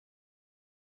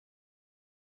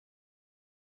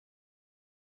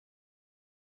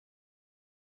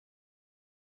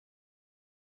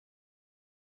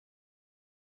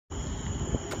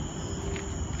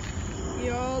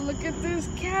look at this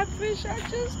catfish I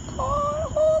just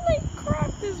caught. Holy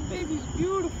crap, this baby's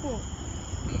beautiful.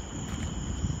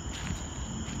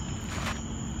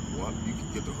 Well, you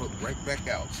can get the hook right back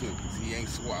out too, because he ain't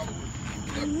swallowed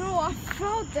it. No, I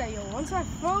felt that, yo. Once I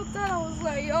felt that, I was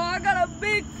like, yo, I got a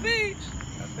big fish.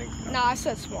 I think so. Nah, I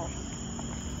said small.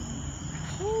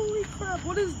 Holy crap,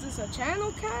 what is this, a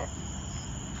channel cat?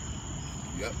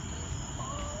 Yep.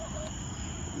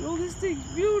 Yo, this thing's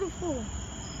beautiful.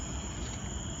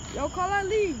 Yo, call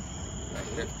Eileen.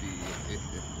 Hefty.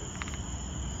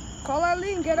 Call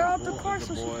Eileen, get her out the car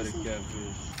so she Boy, can the see.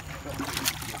 catfish.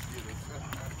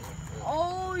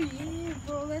 Oh, yeah,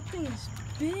 bro, that thing is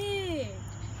big. Yeah,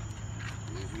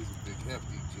 he's a big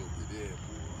hefty joker there,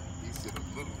 boy. He said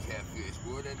a little catfish,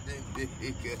 boy, that thing big.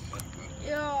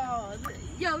 Yo,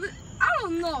 I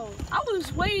don't know. I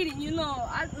was waiting, you know.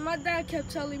 My dad kept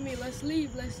telling me, let's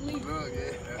leave, let's leave. Oh,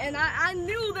 yeah. And I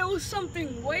knew there was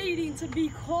something waiting to be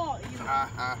caught, you know.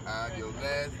 Your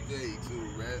last day, too,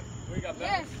 right? We got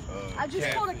Yes, I just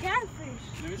caught a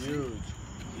catfish. Huge.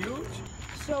 Huge?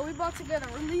 So we about to get a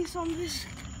release on this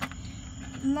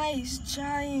nice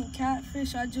giant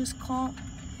catfish I just caught.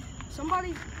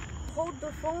 Somebody hold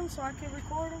the phone so I can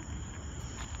record him.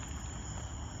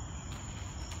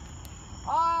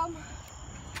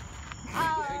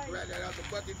 Grab that out the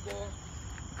bucket, boy.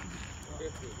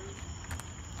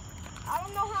 I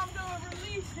don't know how I'm gonna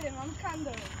release him. I'm kind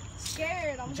of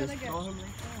scared. I'm gonna get.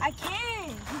 I can.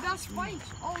 He got spikes.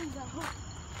 Oh, he's a hook.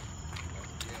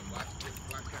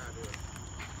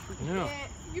 Yeah. Yeah,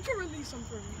 you can release him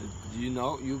for me. You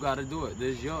know, you gotta do it.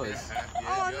 This is yours.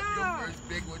 Oh, no. Your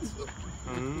big one,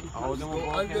 too. Hold them with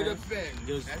both Under the hands. fin.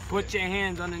 Just That's put it. your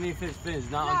hands underneath his fins,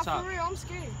 not Nah, on top. for real, I'm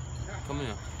scared. Come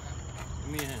here.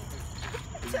 Give me a hand.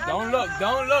 Don't look,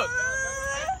 don't look.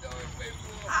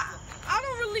 I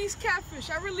don't release catfish.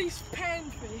 I release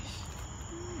panfish.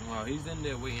 Well, he's in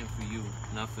there waiting for you,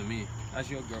 not for me. That's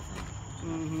your girlfriend.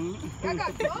 I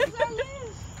got gloves at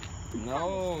least.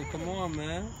 No, come on,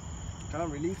 man.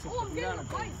 Can't release him. Oh, I'm getting a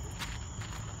bite.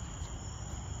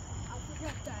 I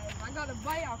forget that. If I got a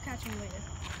bite, I'll catch him later.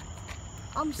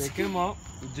 I'm Pick scared. him up.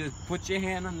 Just put your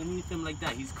hand underneath him like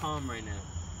that. He's calm right now.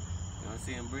 You want to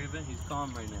see him breathing? He's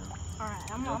calm right now.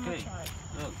 Alright, I'm gonna Okay. try it.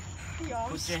 Look, Yo, I'm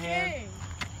Put your scared. hand.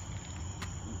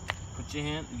 put your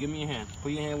hand. Give me your hand.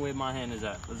 Put your hand where my hand is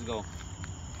at. Let's go.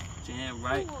 Put your hand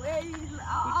right. Ooh, hey,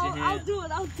 I'll hand. do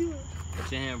it. I'll do it.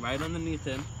 Put your hand right underneath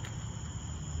him.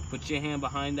 Put your hand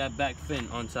behind that back fin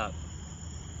on top.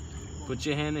 Put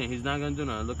your hand in. He's not gonna do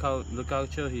nothing. Look how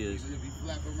chill he is. Even if he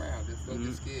flap around, just don't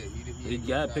get scared. He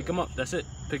Yeah, pick him up. That's it.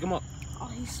 Pick him up. Oh,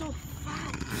 he's so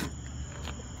fat.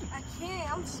 I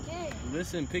can't. I'm scared.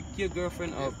 Listen, pick your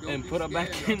girlfriend up Don't and be put her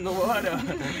back scared, in the water.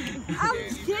 I'm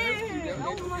scared.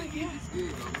 Oh my god.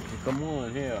 Come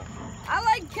on, here. I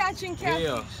like catching catfish.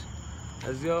 Here.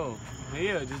 Let's go.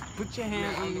 Here, just put your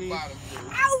hand on the underneath. bottom.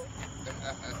 Ow!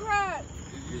 Crap.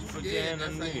 Just put your hand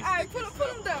underneath. All right, put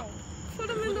him down. Put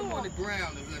him in Put the him on water. the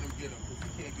ground and let him get him, because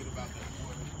he can't get him out that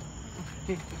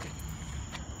water.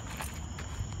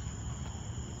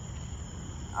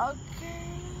 Okay.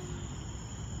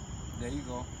 There you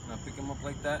go. Now pick him up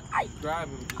like that. Just grab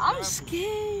him. Just I'm grab him.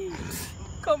 scared.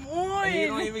 Come on. And you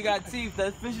don't even got teeth.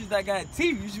 That's fishes that got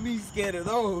teeth. You should be scared of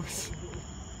those.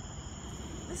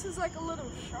 This is like a little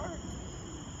shark.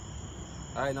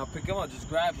 All right, now pick him up. Just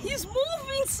grab him. He's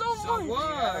moving so much.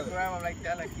 What? Grab him like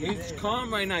that, like he He's did.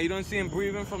 calm right now. You don't see him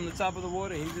breathing from the top of the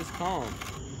water. He's just calm.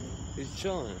 He's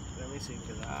chilling. Let me see,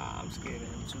 because I'm scared of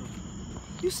him too.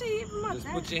 You see, even my Just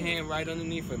dad. put your hand right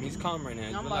underneath him. He's calm right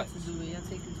now. I'm Relax. about to do it. Y'all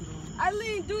take it too long.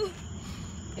 Eileen, dude.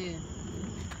 Yeah.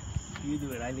 You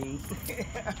do it, Eileen.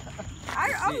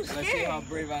 I'm Let's see scared. how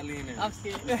brave Eileen is. I'm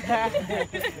scared.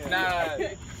 Nah,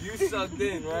 you sucked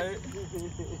in, right?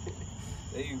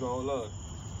 There you go.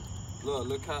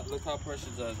 Look how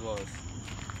precious that was.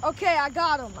 Okay, I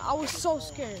got him. I was so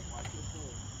scared.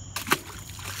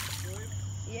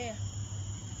 Yeah.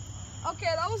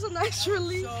 Okay, that was a nice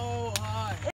release. So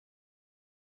hot.